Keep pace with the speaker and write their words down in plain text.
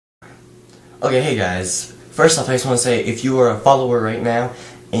Okay, hey guys. First off, I just want to say, if you are a follower right now,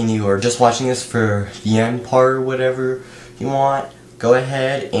 and you are just watching this for the end part or whatever you want, go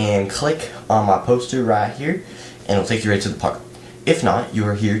ahead and click on my poster right here, and it'll take you right to the part. If not, you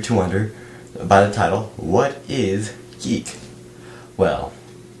are here to wonder, by the title, what is Keek? Well,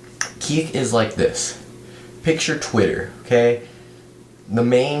 Keek is like this. Picture Twitter, okay? The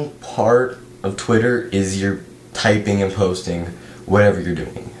main part of Twitter is your typing and posting whatever you're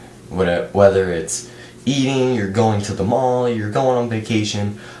doing. Whether it's eating, you're going to the mall, you're going on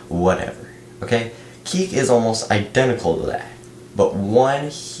vacation, whatever. Okay? Keek is almost identical to that. But one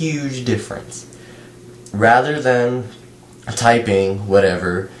huge difference. Rather than typing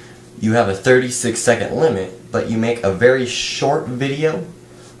whatever, you have a 36-second limit, but you make a very short video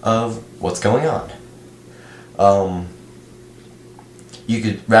of what's going on. You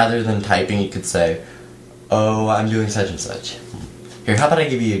could, rather than typing, you could say, oh, I'm doing such and such. Here, how about I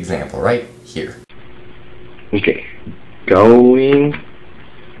give you an example right here. Okay, going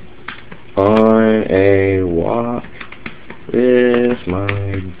on a walk with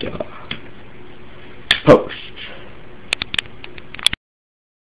my dog. Post.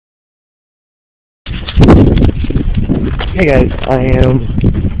 Hey guys, I am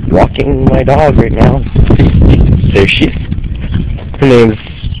walking my dog right now. There she is. Her name's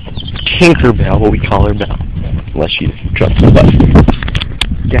Tinkerbell, but we call her Belle. Unless she jumps the bus.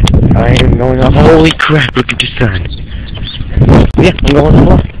 Yeah, I am going on. Holy crap, look at the sun. Yeah, I'm going on a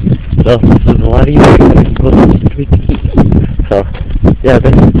walk. So, this is a lot easier than I supposed to be. So, yeah,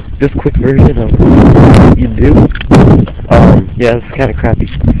 that's just a quick version of what you do. Yeah, it's kind of crappy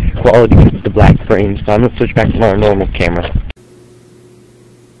quality with the black frame, so I'm going to switch back to my normal camera.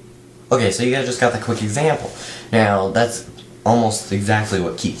 Okay, so you guys just got the quick example. Now, that's almost exactly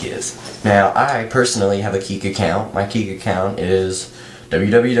what Keek is. Now, I personally have a Keek account. My Keek account is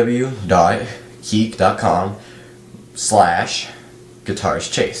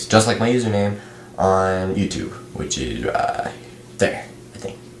www.keek.com/GuitaristChase, just like my username on YouTube, which is right there, I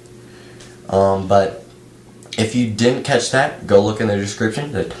think. But if you didn't catch that, go look in the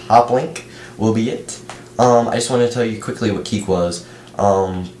description. The top link will be it. I just want to tell you quickly what Keek was.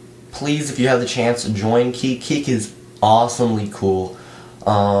 Please, if you have the chance, join Keek. Keek is awesomely cool.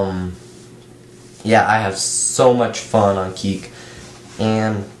 Yeah, I have so much fun on Keek,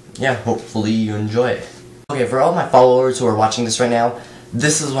 and yeah, hopefully you enjoy it. Okay, for all my followers who are watching this right now,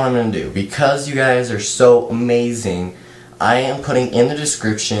 this is what I'm going to do. Because you guys are so amazing, I am putting in the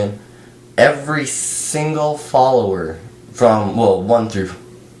description every single follower from, well, 1 through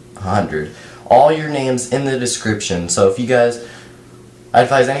 100, all your names in the description. So if you guys, I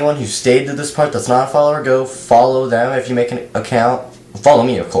advise anyone who stayed to this part that's not a follower, go follow them. If you make an account, follow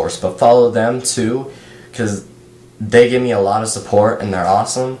me of course, but follow them too, because they give me a lot of support and they're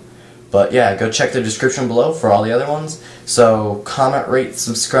awesome. But yeah, go check the description below for all the other ones. So comment, rate,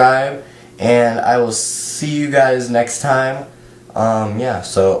 subscribe, and I will see you guys next time. Yeah,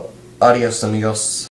 so adios amigos.